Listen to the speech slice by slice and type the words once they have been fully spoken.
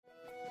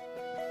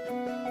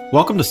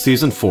Welcome to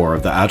Season 4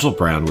 of the Agile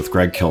Brand with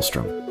Greg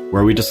Kihlstrom,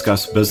 where we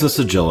discuss business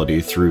agility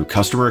through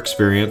customer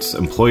experience,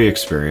 employee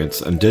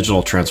experience, and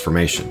digital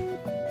transformation.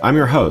 I'm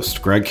your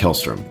host, Greg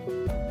Kihlstrom.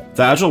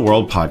 The Agile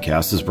World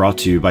podcast is brought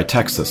to you by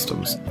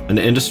TEKsystems, an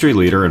industry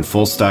leader in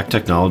full-stack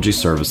technology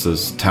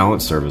services,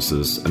 talent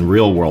services, and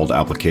real-world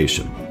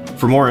application.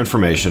 For more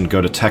information,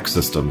 go to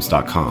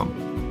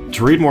teksystems.com.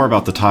 To read more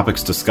about the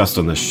topics discussed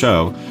on this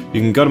show,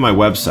 you can go to my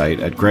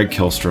website at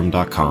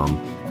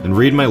gregkihlstrom.com and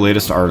read my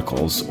latest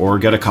articles or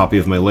get a copy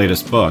of my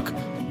latest book,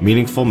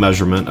 Meaningful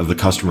Measurement of the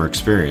Customer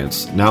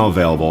Experience, now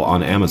available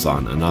on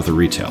Amazon and other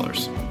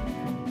retailers.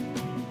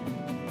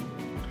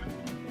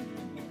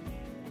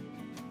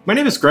 My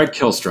name is Greg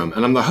Kihlstrom,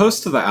 and I'm the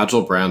host of the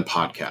Agile Brand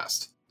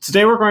podcast.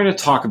 Today we're going to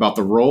talk about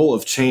the role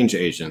of change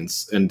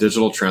agents in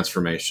digital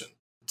transformation.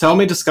 To help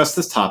me discuss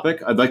this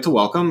topic, I'd like to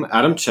welcome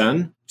Adam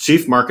Chen,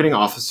 Chief Marketing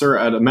Officer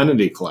at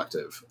Amenity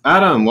Collective.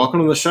 Adam,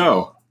 welcome to the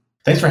show.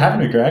 Thanks for having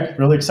me, Greg.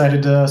 Really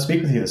excited to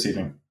speak with you this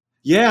evening.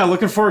 Yeah,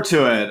 looking forward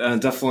to it.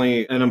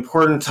 Definitely an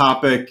important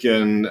topic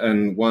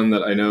and one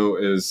that I know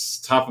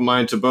is top of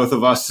mind to both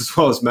of us as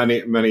well as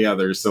many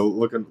others. So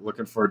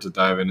looking forward to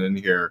diving in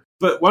here.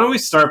 But why don't we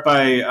start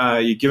by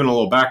you giving a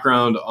little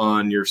background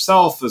on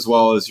yourself as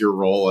well as your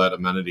role at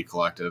Amenity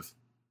Collective.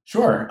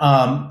 Sure.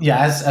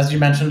 As you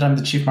mentioned, I'm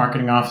the Chief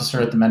Marketing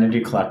Officer at the Amenity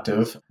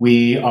Collective.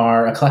 We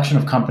are a collection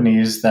of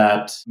companies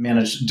that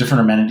manage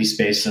different amenity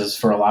spaces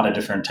for a lot of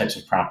different types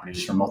of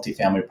properties, from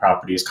multifamily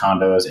properties,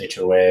 condos,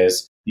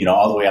 HOAs,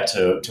 all the way up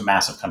to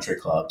massive country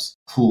clubs,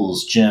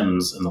 pools,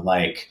 gyms, and the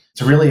like.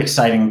 It's a really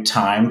exciting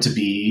time to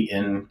be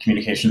in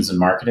communications and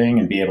marketing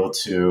and be able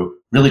to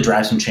really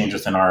drive some change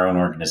within our own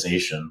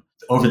organization.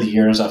 Over the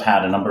years, I've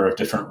had a number of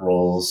different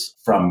roles,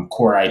 from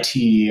core IT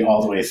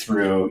all the way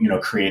through,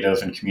 creative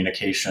and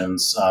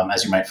communications,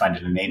 as you might find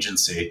in an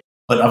agency.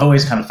 But I've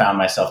always kind of found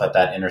myself at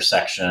that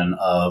intersection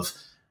of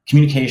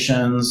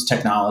communications,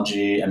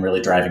 technology, and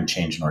really driving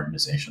change in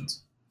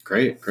organizations.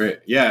 Great.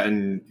 Yeah,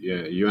 and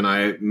you and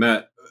I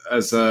met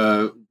as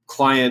a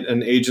client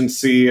and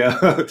agency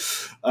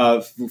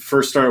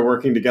first started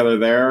working together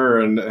there,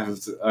 and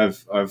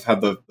I've had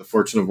the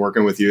fortune of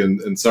working with you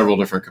in several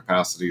different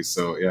capacities.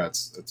 So yeah,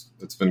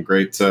 it's been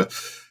great to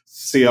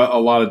see a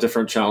lot of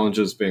different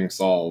challenges being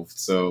solved.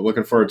 So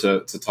looking forward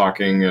to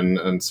talking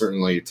and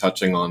certainly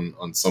touching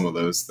on some of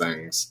those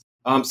things.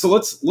 So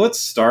let's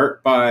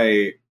start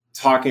by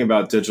talking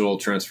about digital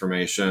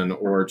transformation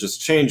or just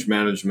change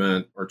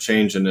management or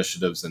change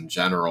initiatives in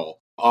general.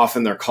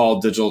 Often they're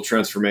called digital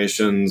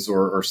transformations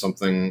or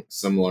something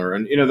similar.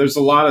 And, there's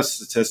a lot of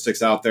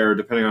statistics out there,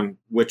 depending on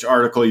which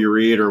article you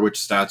read or which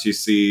stats you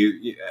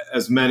see.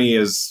 As many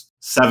as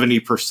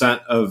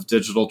 70% of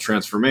digital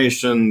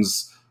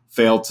transformations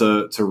fail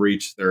to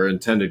reach their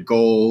intended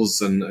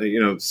goals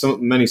and, so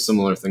many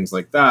similar things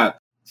like that.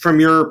 From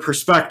your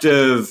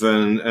perspective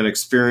and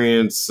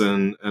experience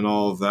and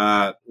all of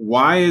that,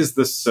 why is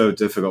this so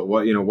difficult?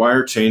 Why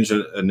are change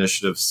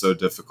initiatives so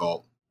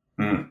difficult?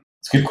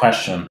 It's a good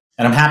question.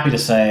 And I'm happy to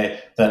say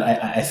that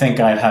I think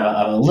I have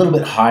a little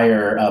bit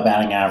higher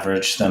batting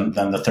average than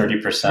the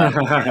 30%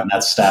 on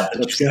that stat.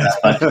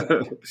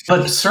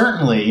 But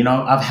certainly,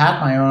 I've had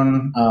my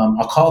own,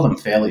 I'll call them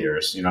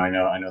failures. I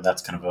know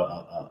that's kind of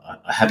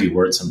a heavy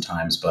word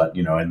sometimes, but,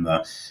 in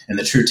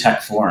the true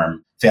tech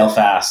form, fail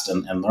fast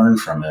and learn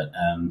from it.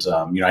 And,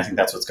 I think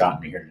that's what's gotten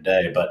me here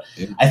today. But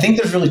I think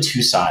there's really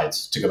two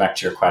sides, to go back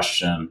to your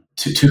question,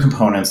 two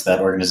components that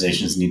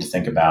organizations need to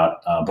think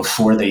about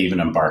before they even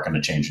embark on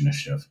a change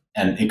initiative.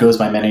 And it goes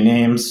by many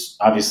names.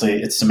 Obviously,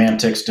 it's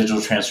semantics.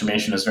 Digital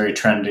transformation is very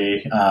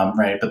trendy,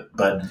 right?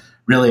 But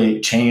really,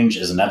 change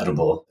is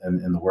inevitable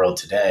in the world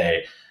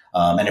today.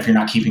 And if you're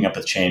not keeping up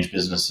with change,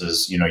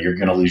 businesses, you're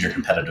going to lose your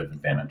competitive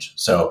advantage.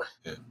 So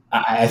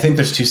I think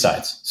there's two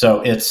sides. So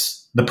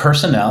it's the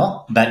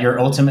personnel that you're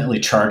ultimately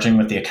charging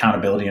with the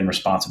accountability and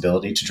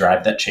responsibility to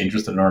drive that change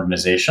within an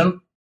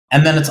organization.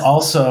 And then it's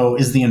also,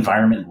 is the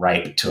environment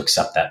ripe to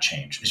accept that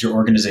change? Is your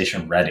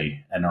organization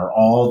ready? And are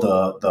all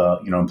the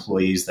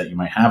employees that you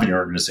might have in your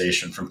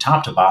organization from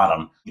top to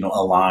bottom,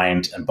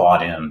 aligned and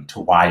bought in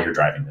to why you're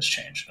driving this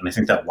change? And I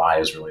think that why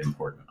is really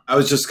important. I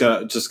was just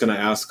gonna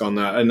ask on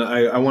that, and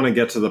I want to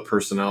get to the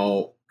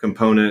personnel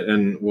component,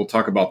 and we'll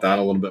talk about that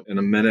a little bit in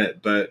a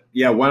minute. But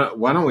yeah, why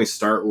don't we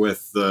start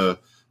with the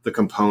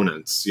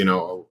components?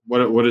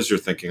 What is your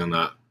thinking on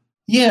that?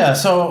 Yeah.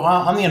 So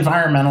on the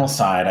environmental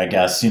side, I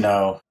guess,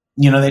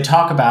 they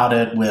talk about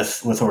it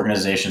with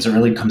organizations. It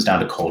really comes down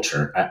to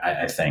culture,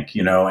 I think,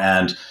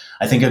 and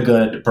I think a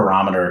good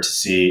barometer to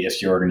see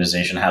if your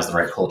organization has the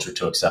right culture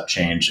to accept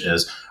change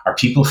is, are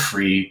people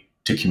free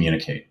to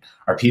communicate?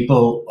 Are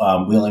people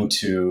willing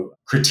to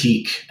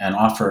critique and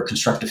offer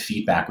constructive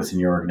feedback within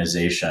your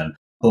organization,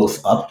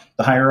 both up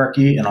the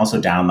hierarchy and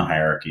also down the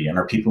hierarchy? And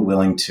are people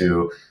willing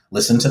to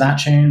listen to that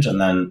change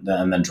and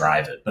then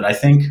drive it? But I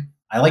think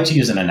I like to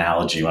use an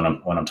analogy when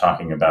I'm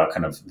talking about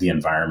kind of the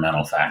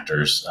environmental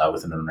factors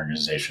within an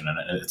organization, and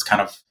it's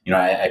kind of,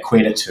 I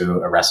equate it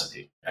to a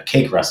recipe, a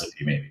cake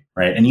recipe maybe,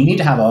 right? And you need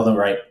to have all the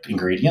right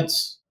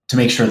ingredients to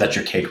make sure that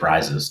your cake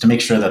rises, to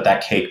make sure that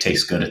that cake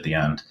tastes good at the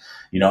end.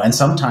 And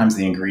sometimes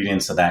the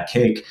ingredients of that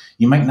cake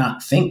you might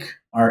not think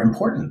are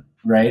important,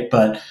 right?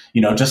 But,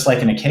 just like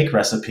in a cake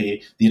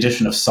recipe, the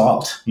addition of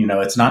salt,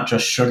 it's not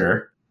just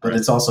sugar, but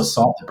it's also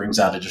salt that brings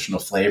out additional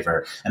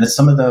flavor. And it's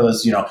some of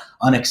those,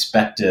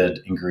 unexpected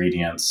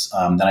ingredients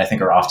that I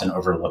think are often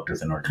overlooked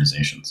within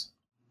organizations.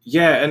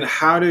 Yeah. And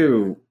how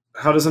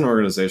does an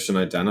organization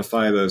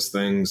identify those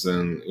things?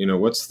 And,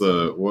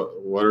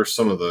 what are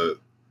some of the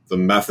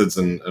methods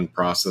and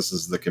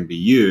processes that can be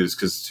used?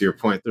 Because to your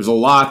point, there's a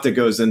lot that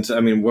goes into,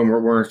 when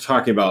we're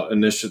talking about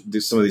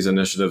some of these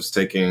initiatives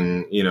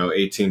taking,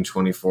 18,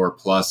 24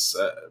 plus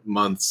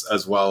months,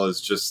 as well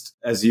as just,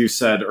 as you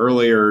said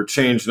earlier,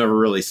 change never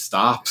really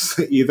stops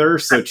either.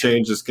 So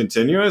change is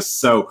continuous.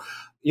 So,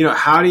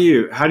 how do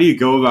you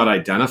go about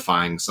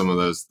identifying some of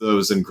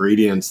those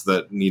ingredients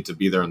that need to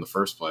be there in the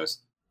first place?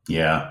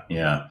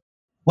 Yeah.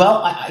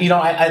 Well,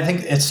 I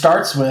think it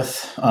starts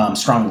with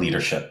strong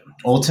leadership.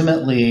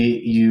 Ultimately,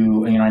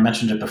 I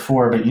mentioned it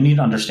before, but you need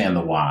to understand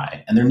the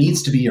why, and there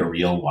needs to be a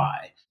real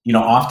why.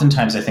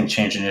 Oftentimes I think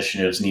change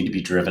initiatives need to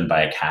be driven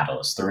by a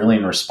catalyst. They're really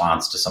in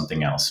response to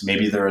something else.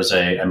 Maybe there is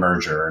a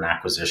merger or an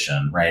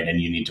acquisition, right?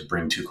 And you need to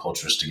bring two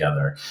cultures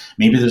together.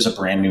 Maybe there's a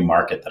brand new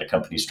market that a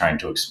company is trying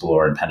to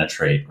explore and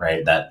penetrate,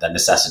 right? That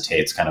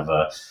necessitates kind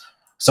of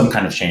some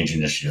kind of change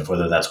initiative,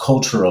 whether that's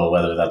cultural,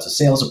 whether that's a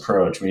sales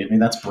approach,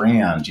 that's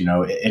brand,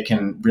 it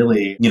can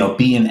really,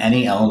 be in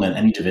any element,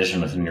 any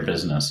division within your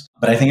business.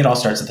 But I think it all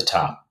starts at the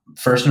top.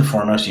 First and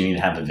foremost, you need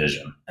to have a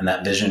vision, and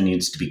that vision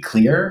needs to be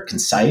clear,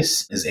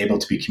 concise, is able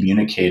to be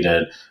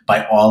communicated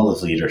by all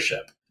of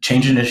leadership.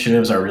 Change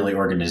initiatives are really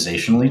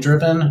organizationally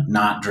driven,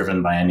 not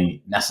driven by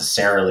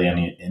necessarily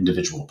any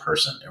individual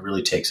person. It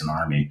really takes an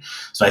army.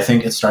 So I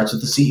think it starts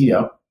with the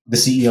CEO. The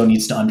CEO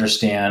needs to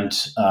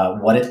understand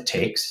what it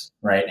takes,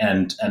 right?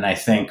 And I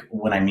think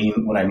what I mean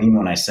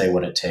when I say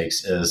what it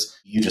takes is,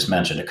 you just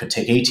mentioned, it could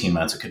take 18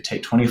 months, it could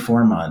take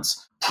 24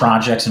 months.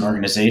 Projects and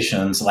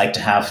organizations like to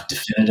have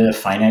definitive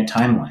finite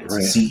timelines.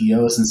 Right.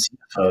 CEOs and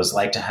CFOs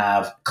like to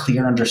have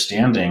clear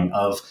understanding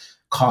of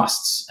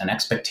costs and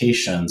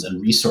expectations and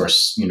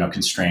resource,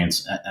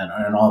 constraints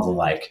and all the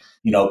like,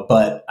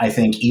 but I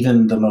think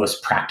even the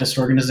most practiced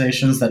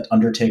organizations that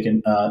undertake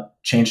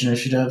change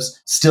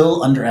initiatives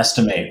still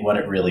underestimate what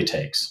it really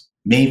takes.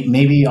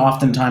 Maybe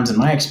oftentimes in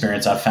my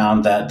experience, I've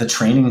found that the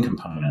training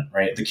component,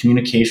 right, the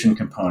communication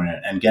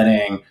component, and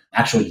getting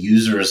actual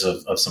users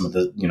of some of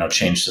the,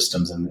 change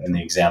systems in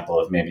the example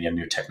of maybe a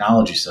new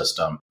technology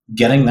system,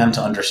 getting them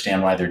to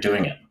understand why they're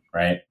doing it.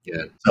 Right.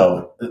 Yeah.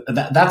 So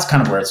that's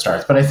kind of where it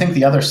starts. But I think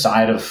the other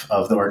side of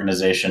the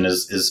organization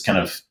is kind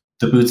of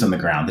the boots on the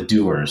ground, the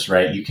doers,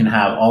 right? You can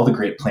have all the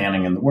great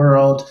planning in the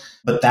world,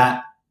 but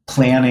that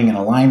planning and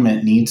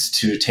alignment needs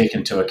to take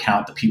into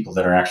account the people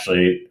that are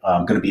actually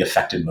going to be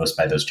affected most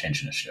by those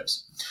change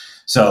initiatives.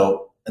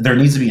 So there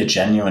needs to be a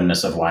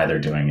genuineness of why they're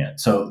doing it.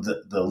 So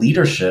the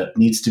leadership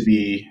needs to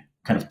be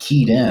kind of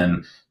keyed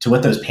in to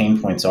what those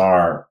pain points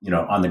are,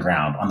 on the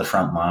ground, on the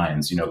front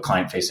lines,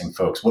 client-facing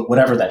folks,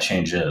 whatever that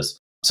change is.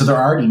 So there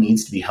already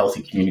needs to be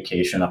healthy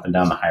communication up and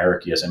down the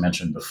hierarchy, as I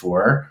mentioned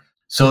before,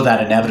 so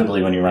that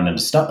inevitably when you run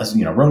into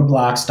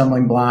roadblocks,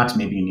 stumbling blocks,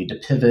 maybe you need to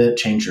pivot,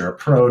 change your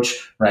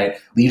approach, right?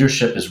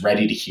 Leadership is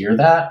ready to hear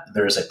that.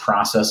 There's a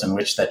process in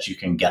which that you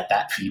can get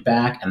that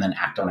feedback and then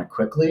act on it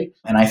quickly.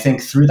 And I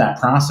think through that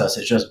process,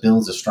 it just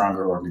builds a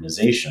stronger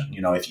organization.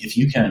 If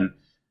you can,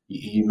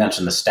 you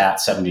mentioned the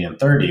stat 70 and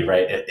 30,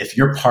 right? If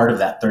you're part of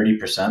that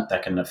 30%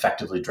 that can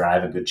effectively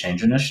drive a good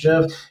change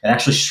initiative, it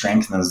actually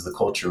strengthens the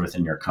culture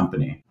within your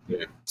company.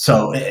 Yeah.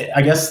 So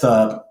I guess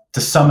to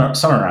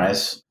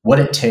summarize, what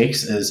it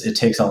takes is it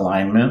takes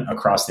alignment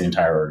across the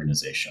entire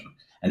organization.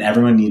 And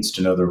everyone needs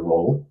to know their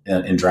role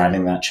in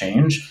driving that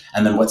change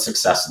and then what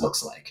success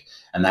looks like.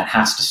 And that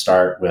has to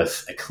start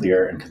with a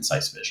clear and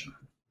concise vision.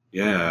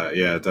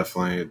 Yeah,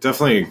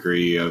 definitely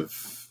agree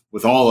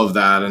with all of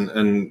that.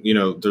 And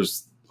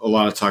there's a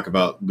lot of talk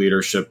about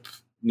leadership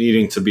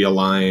needing to be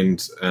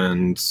aligned,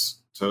 and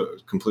to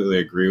completely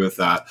agree with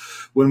that.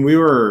 When we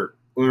were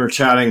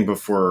chatting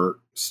before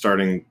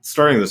starting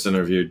this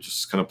interview,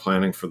 just kind of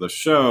planning for the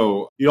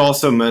show, you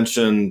also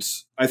mentioned,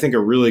 I think, a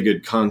really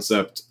good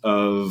concept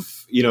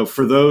of,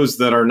 for those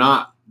that are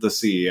not the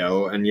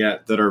CEO and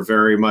yet that are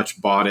very much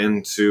bought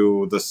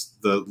into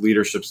the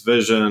leadership's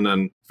vision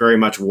and very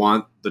much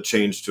want the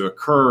change to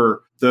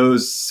occur,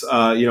 those,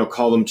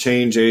 call them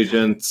change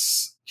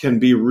agents, can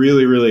be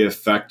really, really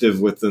effective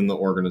within the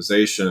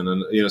organization.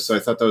 And, so I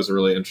thought that was a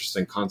really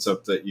interesting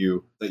concept that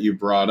you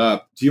brought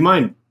up. Do you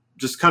mind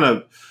just kind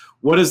of,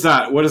 what does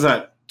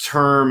that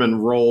term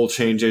and role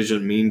change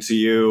agent mean to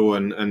you?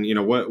 And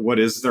what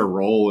is their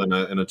role in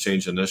a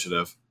change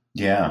initiative?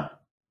 Yeah.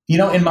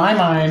 In my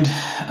mind,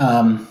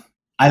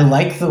 I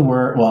like the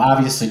word, well,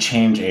 obviously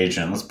change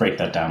agent. Let's break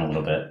that down a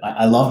little bit.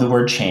 I love the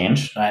word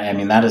change. I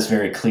mean, that is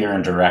very clear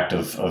and direct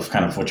of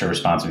kind of what your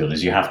responsibility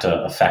is. You have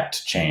to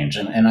affect change.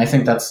 And I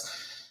think that's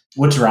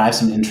what drives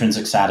some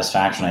intrinsic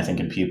satisfaction, I think,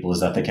 in people is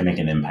that they can make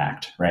an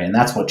impact, right? And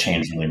that's what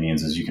change really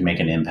means, is you can make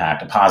an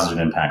impact, a positive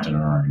impact in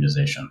an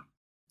organization.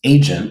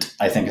 Agent,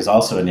 I think, is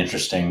also an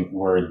interesting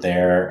word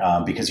there,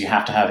 because you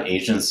have to have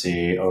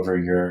agency over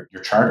your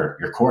charter,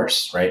 your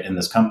course, right, in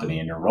this company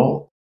and your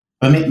role.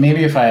 But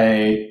maybe if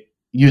I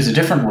use a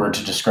different word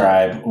to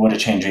describe what a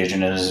change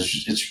agent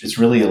is, it's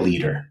really a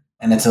leader.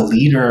 And it's a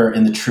leader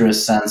in the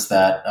truest sense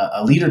that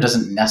a leader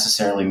doesn't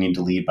necessarily need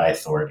to lead by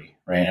authority,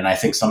 right? And I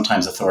think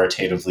sometimes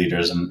authoritative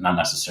leaders, and not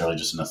necessarily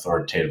just an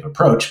authoritative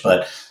approach,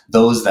 but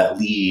those that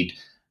lead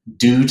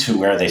due to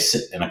where they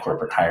sit in a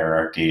corporate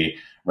hierarchy,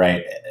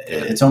 right?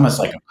 It's almost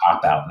like a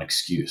cop-out, an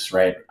excuse,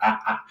 right?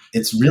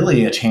 It's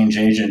really a change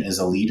agent is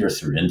a leader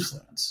through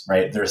influence,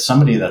 right? There's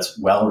somebody that's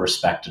well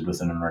respected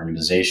within an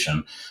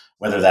organization,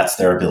 whether that's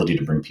their ability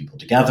to bring people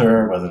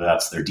together, whether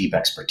that's their deep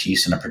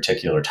expertise in a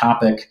particular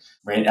topic,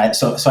 right?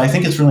 So I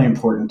think it's really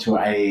important to,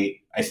 I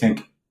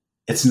think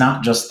it's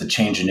not just the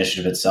change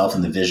initiative itself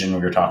and the vision we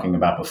were talking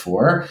about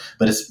before,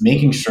 but it's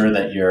making sure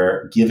that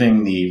you're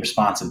giving the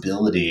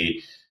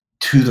responsibility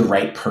to the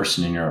right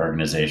person in your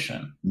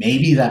organization.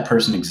 Maybe that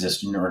person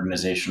exists in your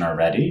organization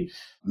already.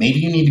 Maybe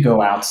you need to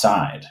go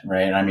outside,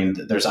 right? I mean,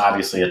 there's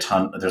obviously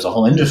there's a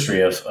whole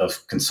industry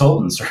of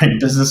consultants, right?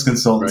 Business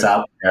consultants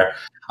out there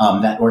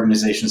that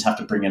organizations have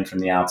to bring in from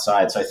the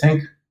outside. So I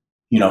think,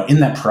 in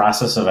that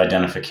process of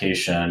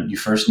identification, you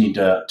first need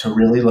to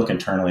really look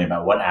internally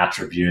about what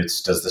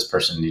attributes does this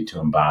person need to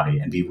embody,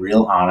 and be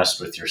real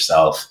honest with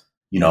yourself,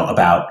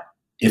 about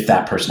if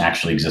that person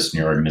actually exists in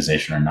your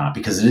organization or not,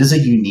 because it is a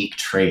unique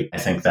trait, I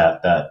think,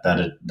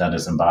 that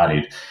is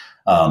embodied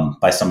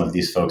by some of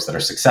these folks that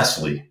are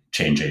successfully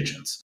change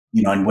agents.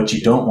 And what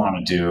you don't want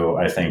to do,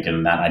 I think,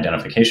 in that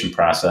identification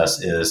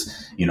process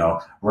is,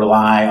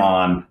 rely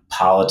on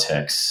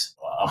politics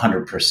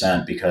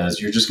 100%, because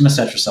you're just going to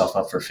set yourself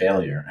up for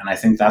failure. And I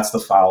think that's the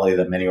folly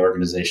that many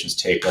organizations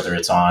take, whether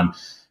it's on,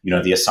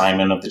 the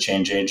assignment of the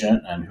change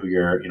agent and who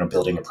you're,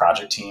 building a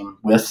project team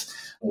with,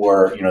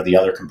 or, the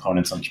other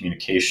components on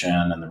communication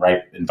and the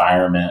right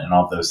environment and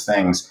all those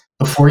things.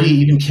 Before you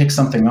even kick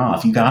something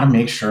off, you got to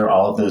make sure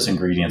all of those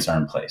ingredients are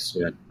in place,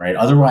 right?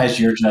 Otherwise,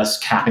 you're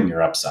just capping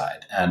your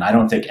upside. And I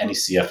don't think any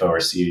CFO or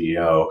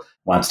CEO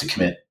wants to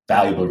commit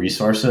valuable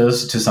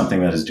resources to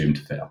something that is doomed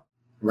to fail.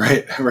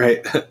 Right.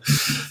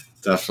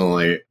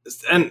 Definitely.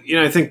 And,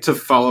 I think to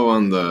follow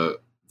on the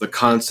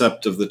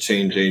concept of the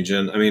change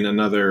agent, I mean,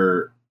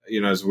 another,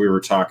 as we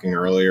were talking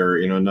earlier,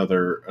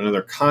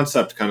 another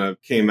concept kind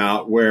of came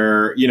out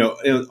where,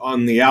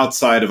 on the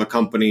outside of a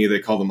company, they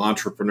call them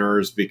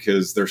entrepreneurs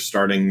because they're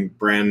starting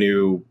brand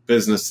new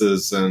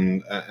businesses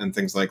and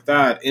things like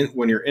that.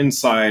 When you're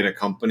inside a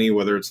company,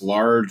 whether it's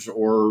large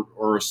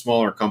or a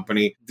smaller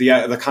company,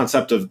 the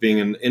concept of being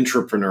an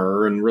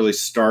entrepreneur and really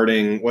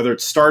starting, whether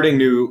it's starting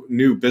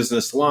new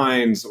business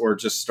lines or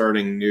just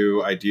starting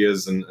new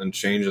ideas and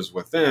changes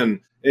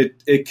within,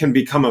 it can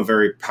become a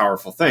very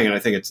powerful thing. And I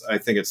think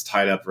it's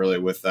tied up really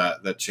with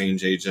that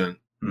change agent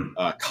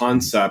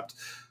concept.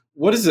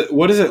 What does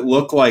it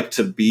look like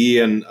to be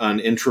an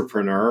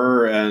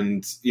entrepreneur?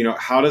 And,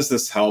 how does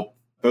this help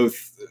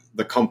both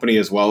the company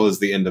as well as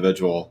the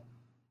individual?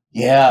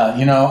 Yeah,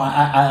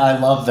 I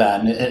love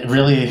that. And it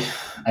really,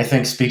 I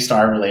think, speaks to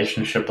our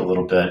relationship a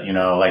little bit.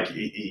 Like,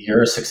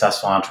 you're a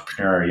successful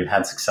entrepreneur, you've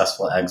had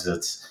successful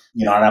exits,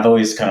 and I've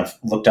always kind of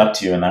looked up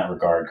to you in that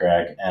regard,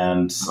 Greg.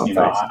 And,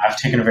 I've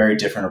taken a very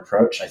different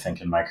approach, I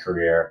think, in my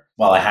career.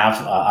 While I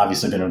have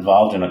obviously been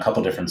involved in a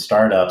couple different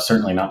startups,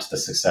 certainly not to the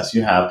success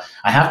you have,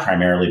 I have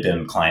primarily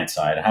been client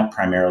side. I have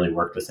primarily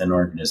worked within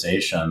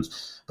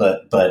organizations.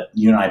 But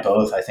you and I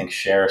both, I think,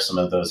 share some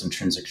of those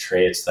intrinsic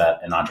traits that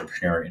an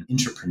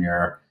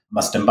entrepreneur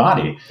must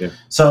embody. Yeah.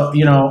 So,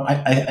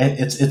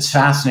 it's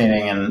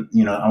fascinating. And,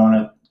 I want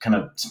to kind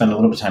of spend a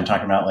little bit of time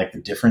talking about like the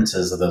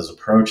differences of those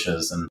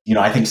approaches. And,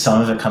 I think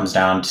some of it comes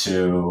down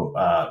to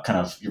kind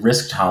of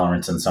risk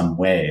tolerance in some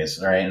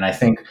ways, right? And I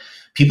think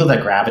people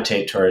that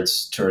gravitate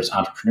towards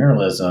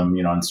entrepreneurialism,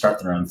 and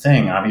start their own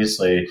thing,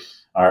 obviously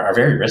are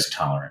very risk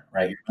tolerant,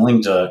 right? You're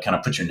willing to kind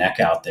of put your neck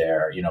out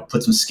there,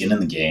 put some skin in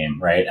the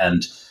game, right?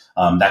 And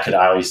that could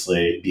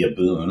obviously be a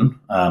boon.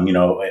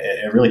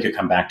 It really could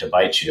come back to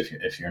bite you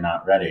if you're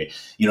not ready.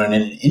 And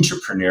an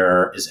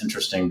entrepreneur is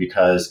interesting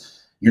because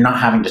you're not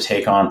having to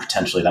take on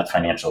potentially that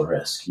financial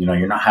risk.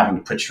 You're not having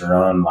to put your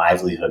own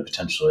livelihood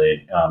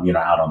potentially,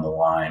 out on the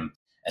line.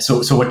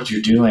 So what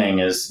you're doing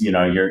is,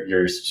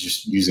 you're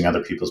just using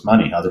other people's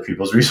money, other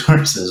people's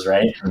resources,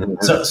 right?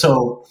 Mm-hmm.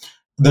 So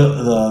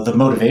the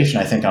motivation,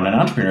 I think, on an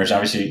entrepreneur is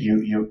obviously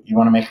you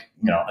want to make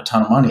a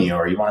ton of money,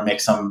 or you want to make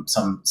some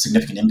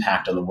significant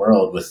impact on the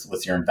world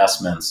with your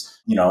investments,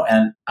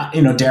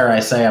 and dare I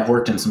say, I've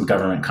worked in some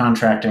government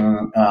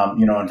contracting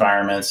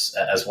environments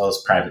as well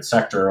as private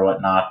sector or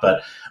whatnot,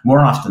 but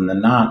more often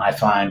than not, I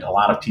find a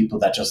lot of people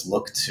that just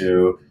look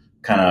to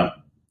kind of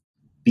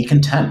be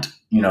content,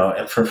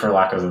 for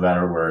lack of a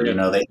better word.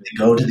 Yeah. They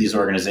go to these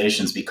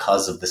organizations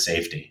because of the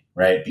safety,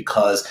 right?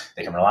 Because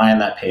they can rely on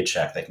that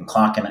paycheck. They can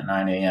clock in at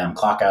 9 a.m.,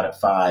 clock out at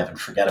 5, and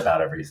forget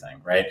about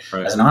everything, right?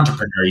 As an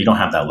entrepreneur, you don't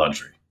have that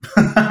luxury,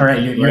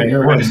 right?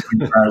 You're Right. working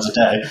 24 hours a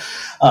day.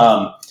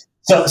 Um,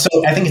 so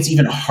I think it's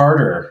even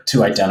harder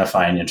to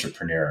identify an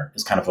entrepreneur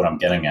is kind of what I'm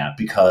getting at,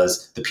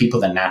 because the people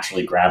that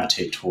naturally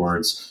gravitate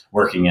towards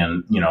working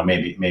in,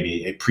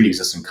 maybe a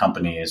pre-existing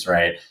companies,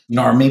 right,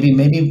 are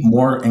maybe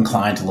more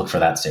inclined to look for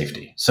that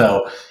safety.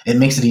 So it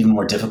makes it even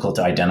more difficult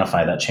to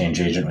identify that change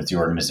agent with your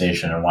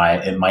organization, and why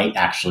it might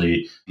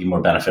actually be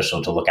more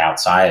beneficial to look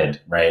outside,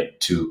 right,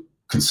 to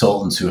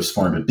consultants who have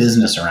formed a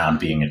business around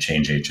being a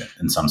change agent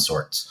in some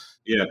sorts.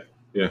 Yeah.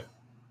 Yeah.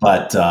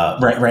 But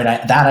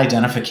that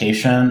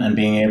identification and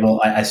being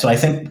able, so I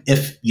think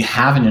if you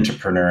have an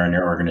entrepreneur in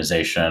your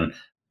organization,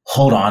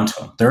 hold on to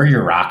them. They're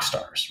your rock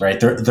stars, right?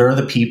 They're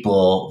the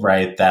people,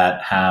 right,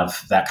 that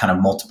have that kind of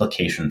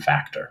multiplication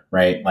factor,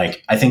 right?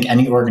 Like, I think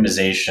any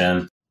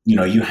organization,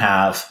 you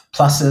have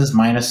pluses,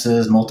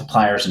 minuses,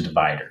 multipliers, and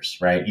dividers,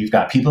 right? You've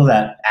got people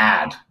that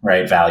add,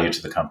 right, value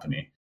to the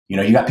company.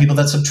 You got people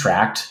that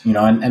subtract,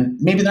 and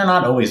maybe they're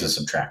not always a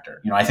subtractor.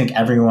 I think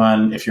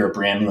everyone, if you're a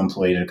brand new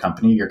employee at a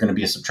company, you're going to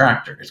be a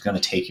subtractor. It's going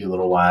to take you a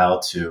little while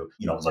to,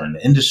 learn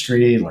the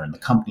industry, learn the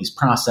company's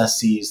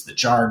processes, the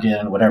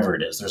jargon, whatever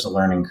it is. There's a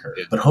learning curve.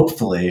 Yeah. But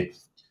hopefully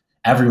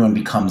everyone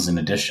becomes an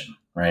addition,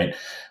 right?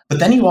 But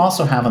then you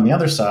also have on the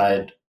other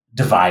side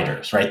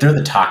dividers, right? They're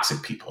the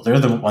toxic people. They're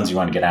the ones you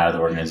want to get out of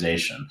the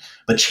organization.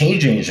 But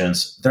change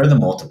agents, they're the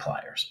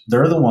multipliers.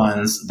 They're the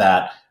ones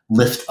that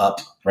lift up,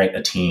 right,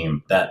 a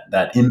team,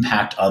 that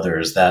impact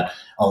others, that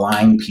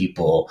align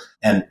people.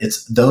 And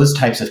it's those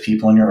types of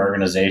people in your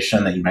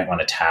organization that you might want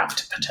to tap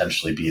to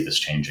potentially be this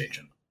change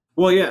agent.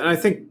 Well, yeah, and I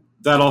think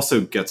that also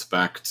gets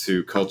back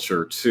to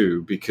culture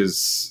too,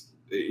 because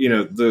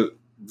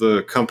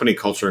the company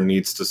culture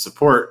needs to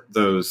support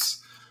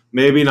those,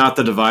 maybe not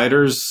the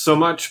dividers so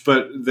much,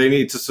 but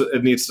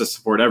it needs to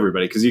support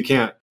everybody, because you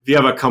can't, if you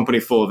have a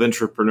company full of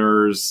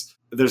entrepreneurs,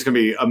 there's going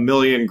to be a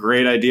million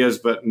great ideas,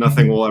 but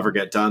nothing will ever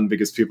get done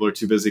because people are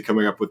too busy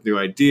coming up with new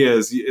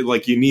ideas.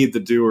 Like, you need the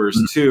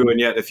doers too. And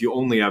yet, if you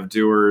only have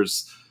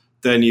doers,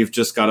 then you've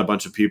just got a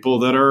bunch of people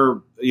that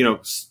are,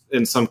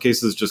 in some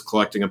cases just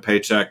collecting a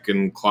paycheck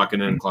and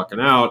clocking in, clocking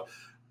out.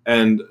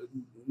 And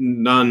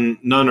none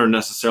are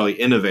necessarily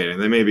innovating.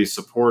 They may be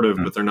supportive,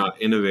 but they're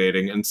not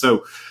innovating. And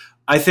so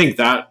I think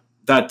that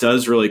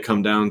does really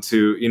come down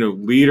to,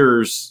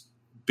 leaders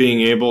being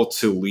able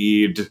to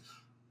lead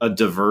a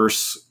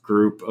diverse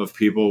group of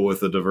people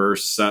with a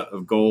diverse set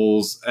of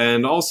goals.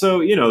 And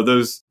also,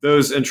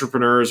 those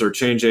entrepreneurs or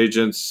change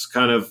agents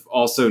kind of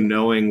also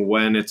knowing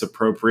when it's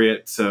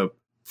appropriate to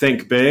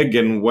think big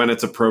and when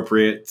it's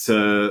appropriate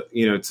to,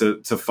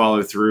 to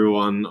follow through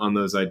on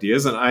those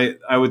ideas. And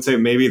I would say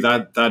maybe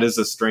that is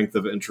a strength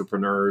of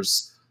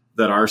entrepreneurs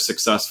that are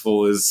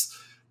successful, is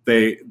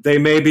they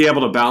may be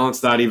able to balance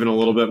that even a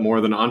little bit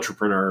more than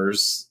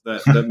entrepreneurs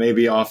that may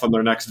be off on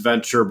their next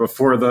venture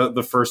before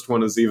the first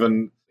one is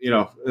even,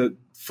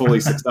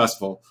 fully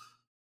successful.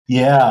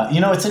 Yeah.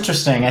 It's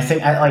interesting. I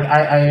think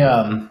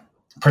I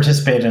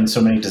participated in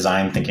so many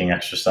design thinking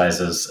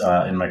exercises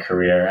in my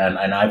career.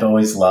 And I've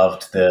always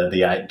loved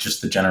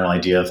just the general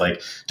idea of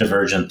like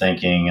divergent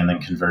thinking and then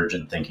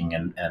convergent thinking,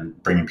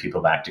 and bringing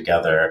people back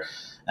together.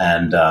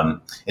 And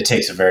it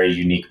takes a very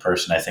unique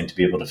person, I think, to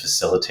be able to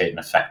facilitate an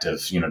effective,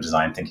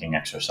 design thinking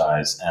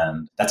exercise.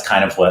 And that's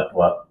kind of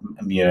what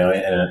in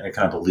a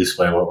kind of a loose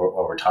way, what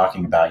we're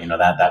talking about.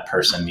 That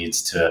person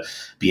needs to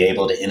be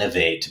able to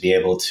innovate, to be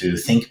able to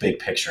think big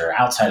picture,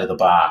 outside of the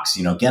box.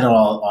 Get it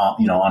all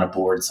on a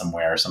board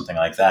somewhere or something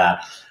like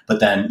that. But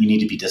then you need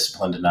to be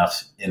disciplined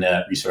enough in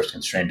a resource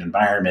constrained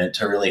environment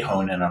to really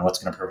hone in on what's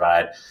going to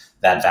provide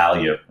that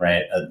value,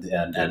 right?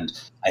 And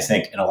I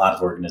think in a lot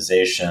of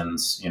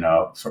organizations,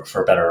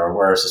 for better or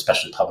worse,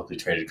 especially publicly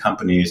traded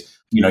companies,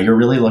 you're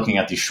really looking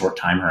at these short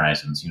time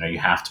horizons. You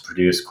have to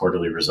produce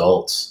quarterly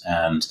results,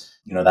 and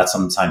that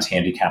sometimes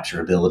handicaps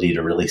your ability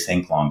to really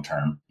think long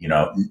term.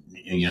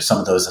 Some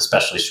of those,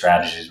 especially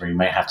strategies where you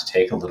might have to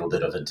take a little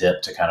bit of a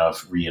dip to kind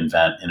of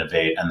reinvent,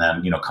 innovate, and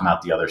then come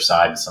out the other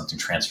side with something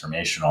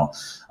transformational.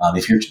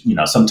 If you're,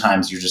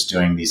 sometimes you're just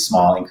doing these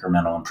small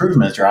incremental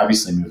improvements, you're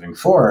obviously moving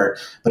forward,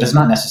 but it's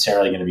not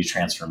necessarily going to be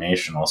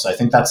transformational. So I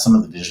think that's some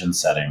of the vision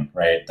setting,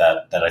 right?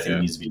 That I think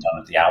needs to be done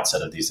at the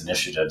outset of these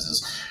initiatives,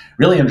 is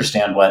really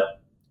understand what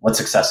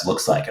success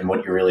looks like and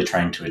what you're really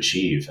trying to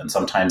achieve. And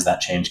sometimes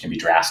that change can be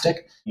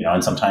drastic,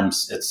 and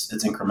sometimes it's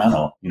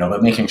incremental,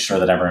 but making sure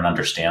that everyone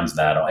understands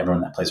that,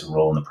 everyone that plays a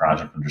role in the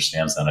project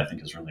understands that, I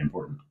think is really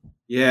important.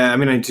 Yeah. I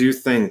mean, I do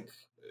think,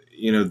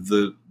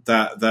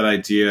 that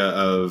idea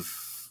of,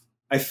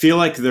 I feel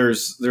like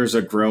there's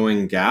a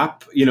growing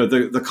gap,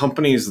 the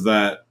companies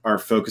that are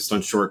focused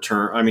on short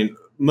term. I mean,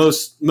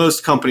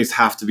 most companies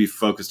have to be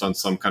focused on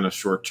some kind of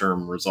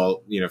short-term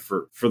result,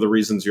 for the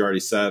reasons you already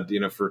said,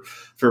 for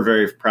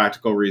very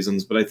practical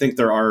reasons. But I think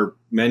there are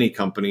many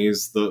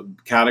companies, the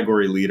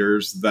category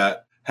leaders,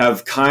 that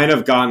have kind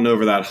of gotten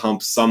over that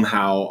hump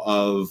somehow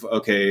of,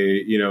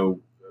 okay,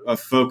 a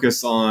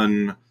focus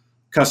on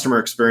customer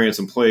experience,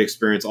 employee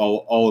experience,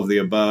 all of the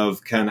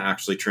above can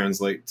actually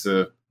translate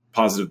to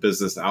positive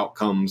business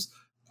outcomes.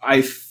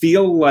 I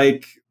feel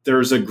like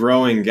there's a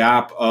growing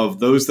gap of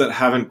those that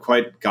haven't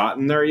quite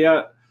gotten there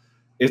yet.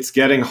 It's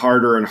getting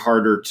harder and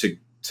harder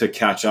to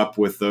catch up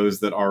with those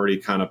that already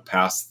kind of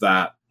passed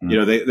that. You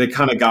know, they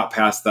kind of got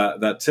past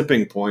that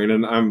tipping point,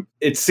 and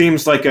it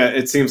seems like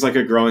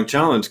a growing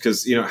challenge,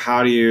 because, you know,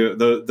 how do you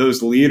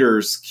those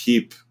leaders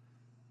keep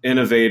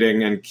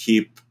innovating and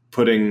keep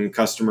putting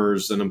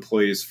customers and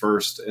employees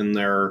first in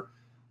their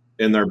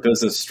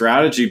business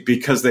strategy,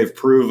 because they've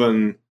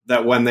proven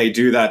that when they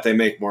do that, they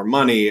make more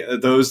money.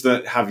 Those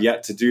that have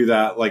yet to do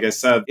that, like I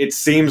said, it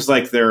seems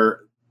like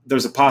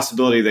there's a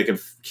possibility they could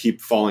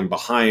keep falling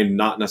behind,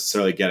 not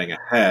necessarily getting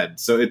ahead.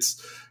 So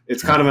it's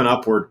kind of an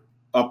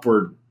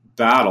upward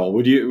battle.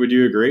 Would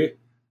you agree?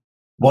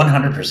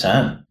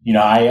 100%. You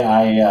know,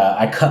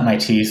 I cut my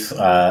teeth,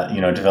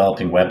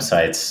 developing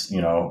websites,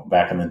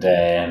 back in the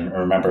day, and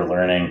remember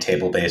learning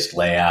table-based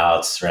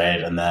layouts,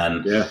 right? And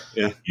then,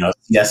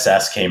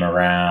 CSS came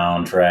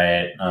around,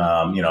 right?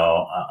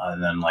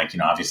 And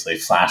then obviously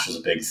Flash was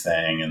a big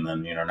thing, and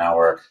then now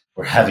we're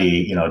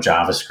heavy,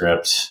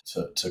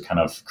 JavaScript to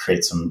kind of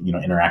create some,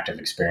 interactive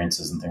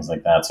experiences and things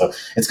like that. So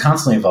it's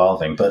constantly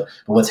evolving, but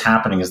what's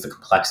happening is the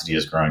complexity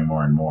is growing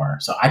more and more.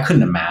 So I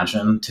couldn't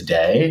imagine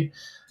today,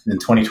 in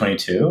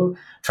 2022,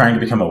 trying to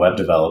become a web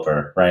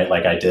developer, right?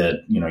 Like I did,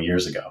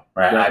 years ago,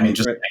 right? I mean,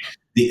 just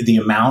the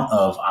amount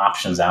of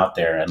options out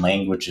there and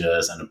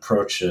languages and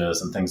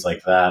approaches and things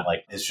like that,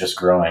 is just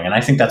growing. And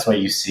I think that's why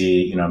you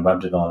see, in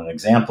web development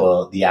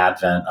example, the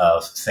advent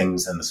of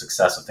things and the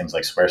success of things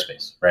like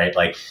Squarespace, right?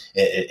 Like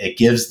it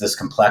gives this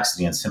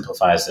complexity and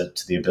simplifies it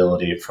to the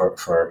ability for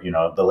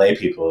the lay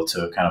people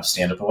to kind of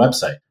stand up a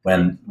website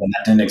when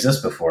that didn't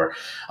exist before.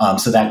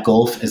 So that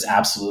gulf is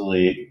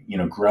absolutely,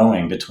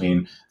 growing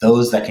between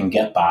those that can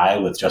get by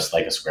with just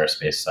like a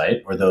Squarespace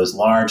site, or those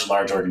large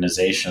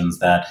organizations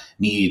that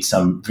need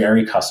some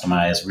very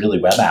customized, really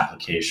web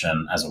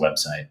application as a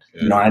website.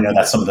 Yeah. I know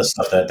that's some of the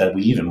stuff that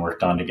we even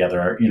worked on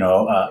together,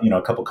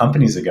 a couple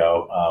companies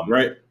ago.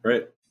 Right.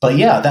 But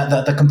yeah,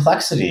 the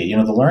complexity,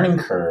 the learning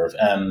curve,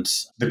 and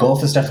the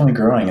gulf is definitely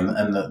growing.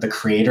 And the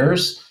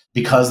creators,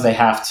 because they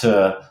have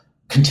to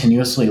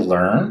continuously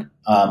learn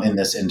in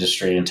this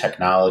industry and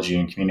technology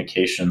and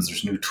communications,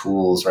 there's new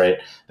tools, right?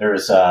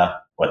 There's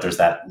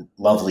that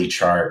lovely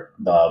chart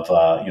of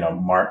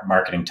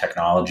marketing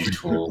technology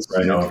tools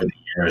right. Over the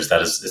years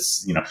that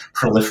it's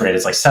proliferated.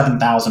 It's like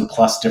 7,000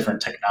 plus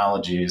different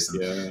technologies, and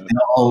they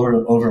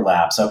all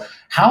overlap. So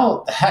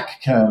how the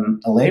heck can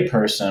a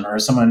layperson or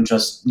someone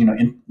just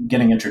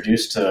getting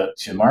introduced to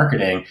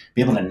marketing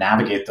be able to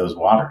navigate those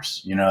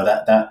waters?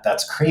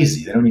 That's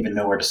crazy. They don't even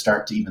know where to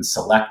start to even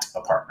select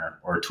a partner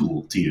or a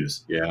tool to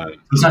use. Yeah,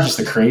 it's not just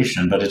the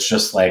creation, but it's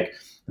just like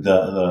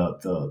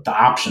the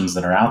options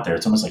that are out there.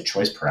 It's almost like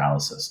choice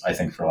paralysis, I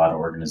think, for a lot of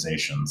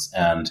organizations.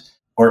 And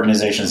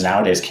organizations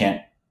nowadays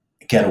can't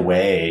get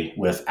away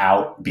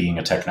without being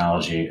a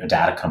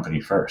data company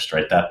first,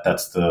 right?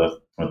 That's the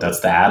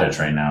adage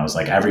right now, is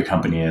like every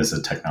company is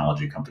a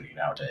technology company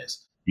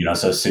nowadays.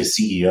 So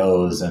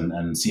CEOs and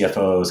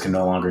CFOs can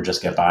no longer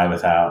just get by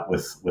without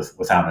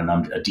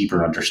a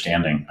deeper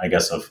understanding, I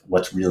guess, of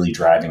what's really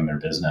driving their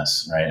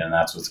business, right? And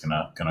that's what's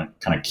gonna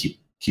kind of keep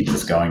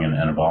this going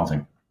and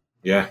evolving.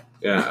 Yeah,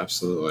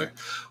 absolutely.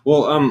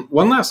 Well,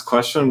 one last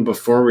question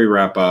before we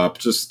wrap up.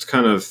 Just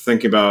kind of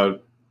thinking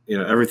about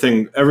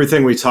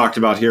everything we talked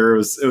about here. It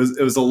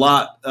was a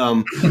lot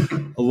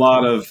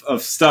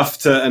of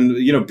stuff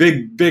and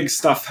big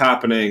stuff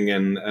happening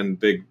and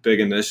big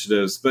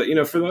initiatives. But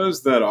for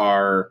those that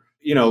are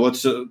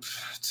let's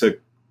to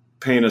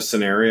paint a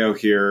scenario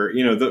here.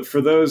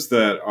 For those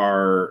that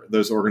are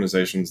those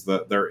organizations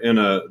that they're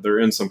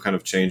in some kind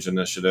of change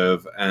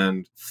initiative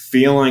and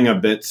feeling a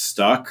bit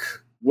stuck.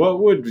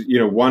 What would,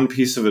 one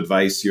piece of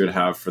advice you would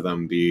have for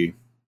them be?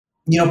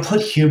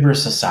 Put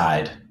hubris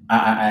aside.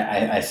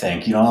 I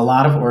think, a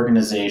lot of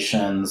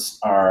organizations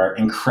are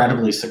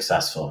incredibly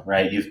successful,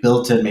 right? You've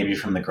built it maybe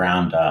from the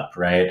ground up,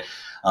 right?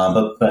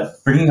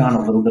 But bringing on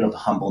a little bit of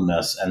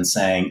humbleness and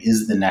saying,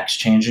 is the next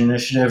change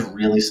initiative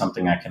really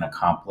something I can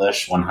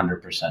accomplish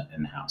 100%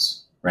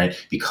 in-house, right?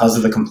 Because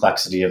of the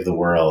complexity of the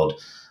world,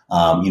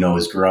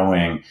 is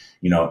growing,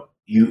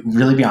 you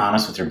really be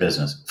honest with your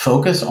business.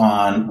 Focus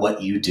on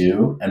what you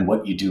do and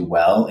what you do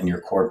well in your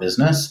core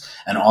business,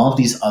 and all of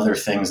these other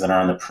things that are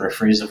on the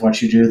peripheries of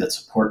what you do that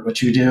support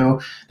what you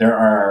do. There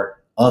are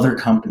other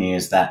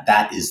companies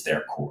that is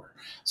their core.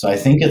 So I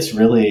think it's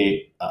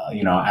really,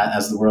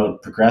 as the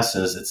world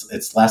progresses,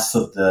 it's less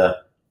of the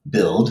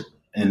build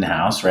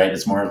in-house, right?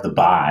 It's more of the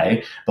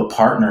buy, but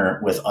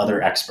partner with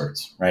other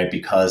experts, right?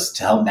 Because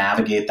to help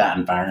navigate that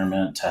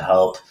environment, to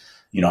help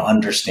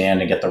understand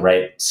and get the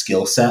right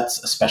skill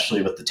sets,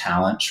 especially with the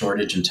talent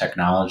shortage and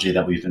technology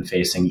that we've been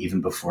facing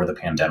even before the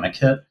pandemic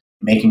hit.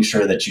 Making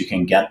sure that you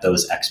can get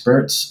those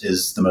experts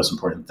is the most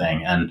important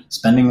thing. And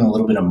spending a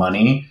little bit of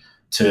money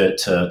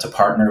to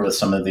partner with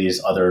some of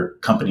these other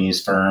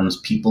companies, firms,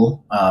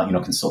 people,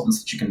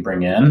 consultants that you can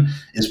bring in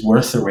is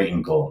worth the weight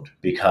in gold,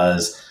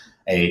 because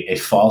a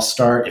false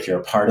start, if you're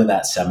a part of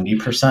that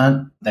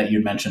 70% that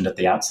you mentioned at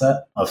the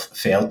outset of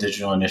failed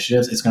digital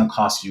initiatives, it's going to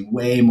cost you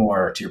way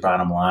more to your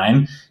bottom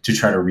line to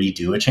try to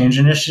redo a change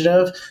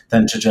initiative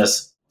than to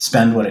just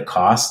spend what it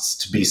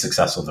costs to be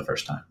successful the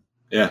first time.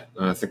 Yeah,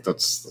 I think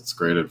that's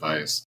great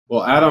advice.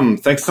 Well, Adam,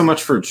 thanks so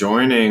much for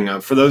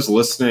joining. For those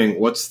listening,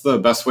 what's the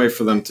best way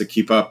for them to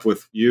keep up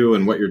with you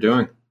and what you're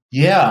doing?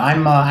 Yeah,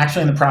 I'm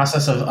actually in the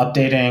process of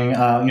updating,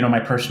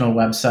 my personal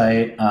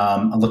website.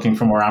 I'm looking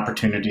for more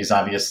opportunities,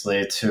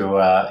 obviously,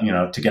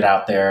 to get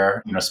out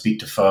there, speak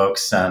to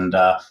folks and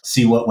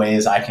see what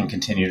ways I can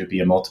continue to be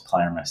a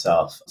multiplier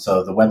myself.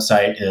 So the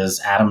website is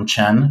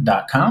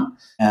adamchen.com,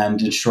 and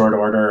in short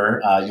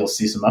order, you'll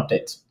see some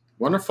updates.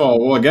 Wonderful.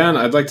 Well, again,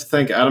 I'd like to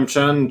thank Adam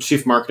Chen,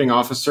 Chief Marketing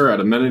Officer at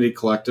Amenity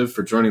Collective,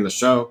 for joining the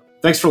show.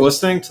 Thanks for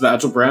listening to The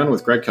Agile Brand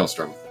with Greg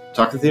Kihlstrom.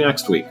 Talk with you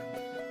next week.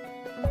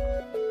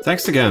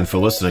 Thanks again for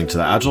listening to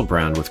the Agile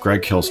Brand with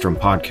Greg Kihlstrom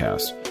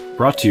podcast,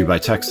 brought to you by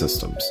Tech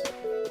Systems.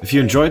 If you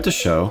enjoyed the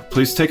show,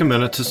 please take a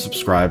minute to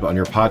subscribe on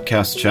your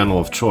podcast channel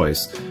of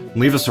choice and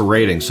leave us a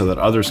rating so that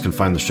others can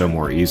find the show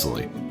more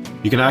easily.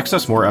 You can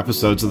access more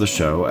episodes of the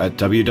show at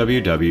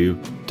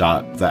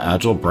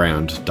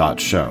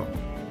www.theagilebrand.show.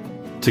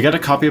 To get a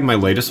copy of my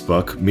latest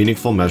book,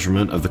 Meaningful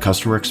Measurement of the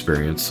Customer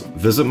Experience,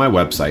 visit my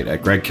website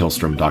at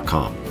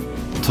gregkihlstrom.com.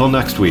 Until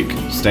next week,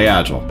 stay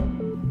agile.